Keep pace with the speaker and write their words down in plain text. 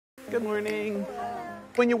Good morning.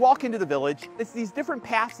 When you walk into the village, it's these different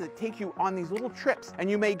paths that take you on these little trips, and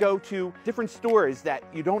you may go to different stores that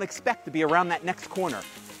you don't expect to be around that next corner.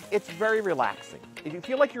 It's very relaxing. You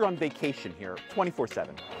feel like you're on vacation here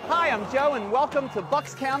 24/7. Hi, I'm Joe, and welcome to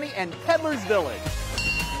Bucks County and Peddler's Village.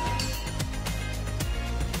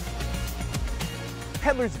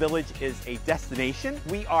 Peddler's Village is a destination.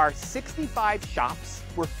 We are 65 shops.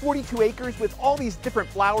 We're 42 acres with all these different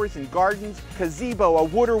flowers and gardens, gazebo, a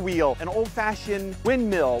water wheel, an old-fashioned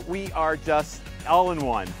windmill. We are just all in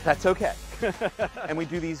one. That's okay. And we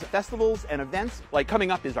do these festivals and events. Like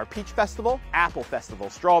coming up is our Peach Festival, Apple Festival,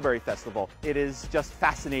 Strawberry Festival. It is just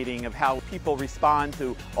fascinating of how people respond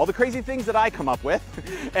to all the crazy things that I come up with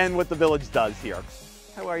and what the village does here.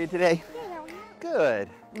 How are you today? Good, how are you? Good.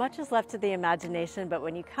 Much is left to the imagination, but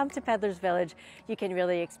when you come to Peddler's Village, you can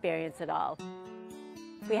really experience it all.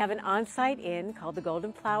 We have an on-site inn called the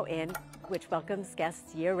Golden Plow Inn, which welcomes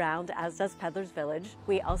guests year-round, as does Peddler's Village.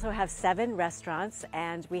 We also have 7 restaurants,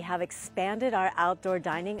 and we have expanded our outdoor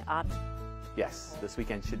dining options. Yes, this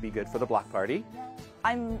weekend should be good for the block party.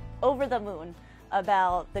 I'm over the moon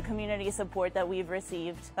about the community support that we've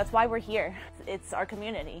received. That's why we're here. It's our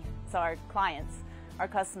community, it's our clients, our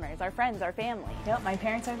customers, our friends, our family. Yep, my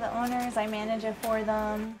parents are the owners. I manage it for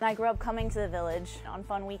them. I grew up coming to the village on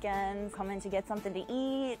fun weekends, coming to get something to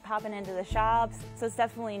eat, popping into the shops. So it's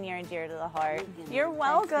definitely near and dear to the heart. You're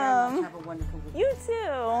welcome. Have a wonderful week. You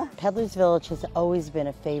too. Peddler's Village has always been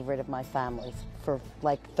a favorite of my family's for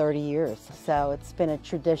like 30 years. So it's been a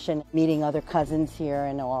tradition meeting other cousins here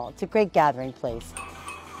and all. It's a great gathering place.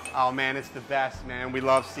 Oh man, it's the best, man. We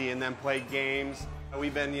love seeing them play games.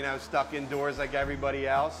 We've been, stuck indoors like everybody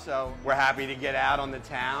else, so we're happy to get out on the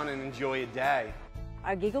town and enjoy a day.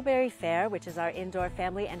 Our Giggleberry Fair, which is our indoor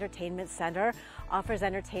family entertainment center, offers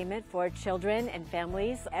entertainment for children and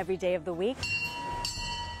families every day of the week.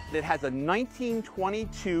 It has a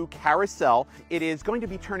 1922 carousel. It is going to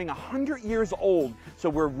be turning 100 years old, so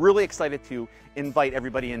we're really excited to invite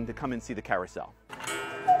everybody in to come and see the carousel.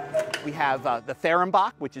 We have the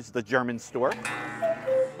Fehrenbach, which is the German store.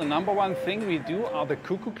 The number one thing we do are the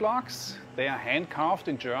cuckoo clocks. They are hand-carved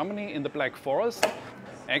in Germany in the Black Forest.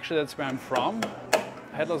 Actually, that's where I'm from.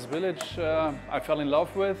 Peddler's Village I fell in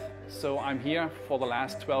love with, so I'm here for the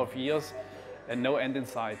last 12 years and no end in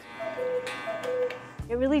sight.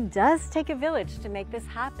 It really does take a village to make this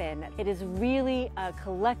happen. It is really a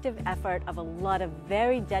collective effort of a lot of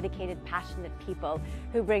very dedicated, passionate people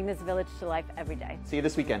who bring this village to life every day. See you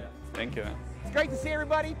this weekend. Thank you. It's great to see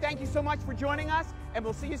everybody. Thank you so much for joining us, and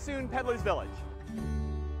we'll see you soon, Peddler's Village.